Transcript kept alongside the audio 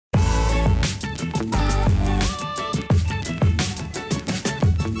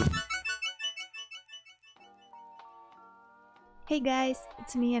Hey guys,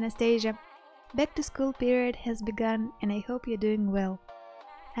 it's me Anastasia. Back to school period has begun and I hope you're doing well.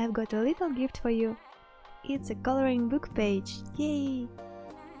 I've got a little gift for you. It's a coloring book page, yay!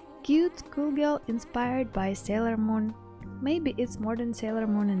 Cute schoolgirl inspired by Sailor Moon. Maybe it's modern Sailor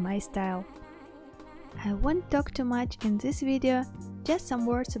Moon in my style. I won't talk too much in this video, just some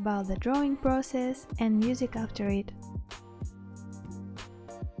words about the drawing process and music after it.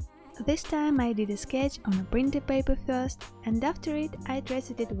 This time I did a sketch on a printed paper first, and after it I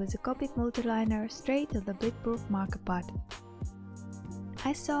traced it with a Copic multiliner straight to the Bleedproof marker pad.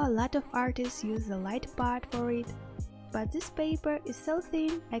 I saw a lot of artists use the light part for it, but this paper is so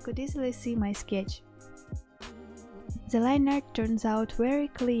thin I could easily see my sketch. The liner turns out very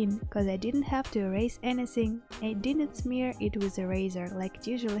clean, cause I didn't have to erase anything, I didn't smear it with a razor like it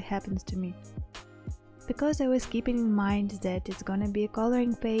usually happens to me. Because I was keeping in mind that it's gonna be a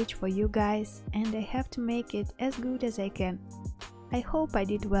coloring page for you guys and I have to make it as good as I can. I hope I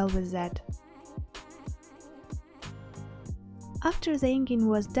did well with that. After the inking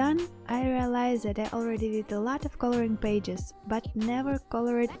was done, I realized that I already did a lot of coloring pages, but never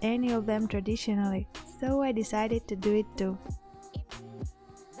colored any of them traditionally, so I decided to do it too.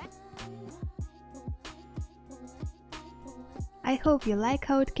 I hope you like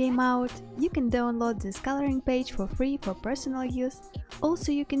how it came out. You can download this coloring page for free for personal use.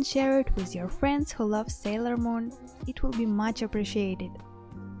 Also, you can share it with your friends who love Sailor Moon. It will be much appreciated.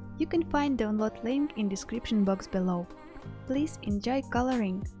 You can find download link in description box below. Please enjoy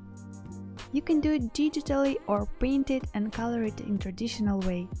coloring. You can do it digitally or print it and color it in traditional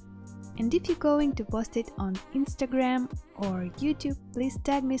way. And if you're going to post it on Instagram or YouTube, please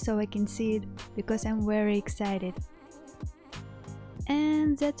tag me so I can see it, because I'm very excited.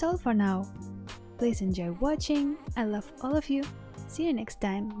 And that's all for now. Please enjoy watching. I love all of you. See you next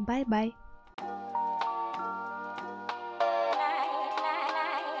time. Bye bye.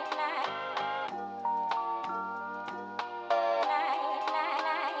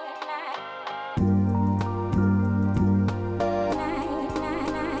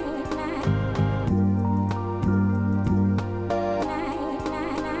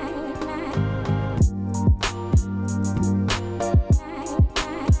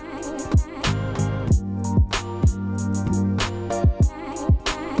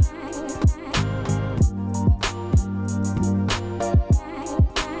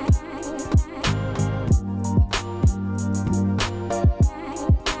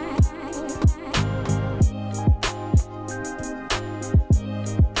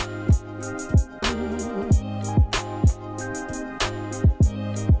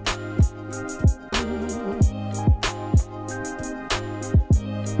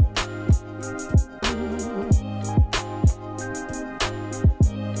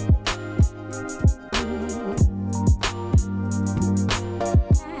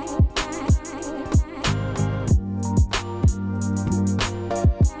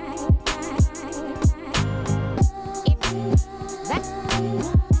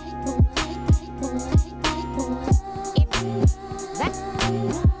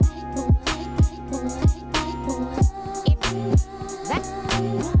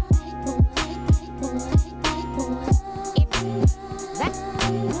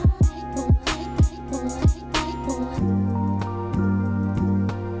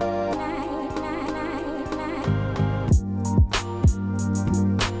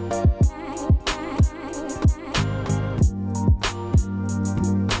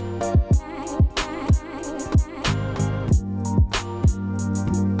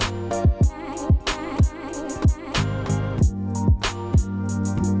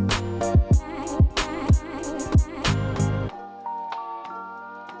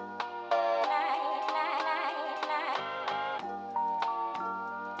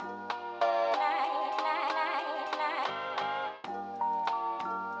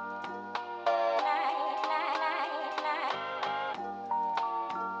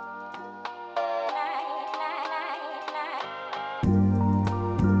 Bye.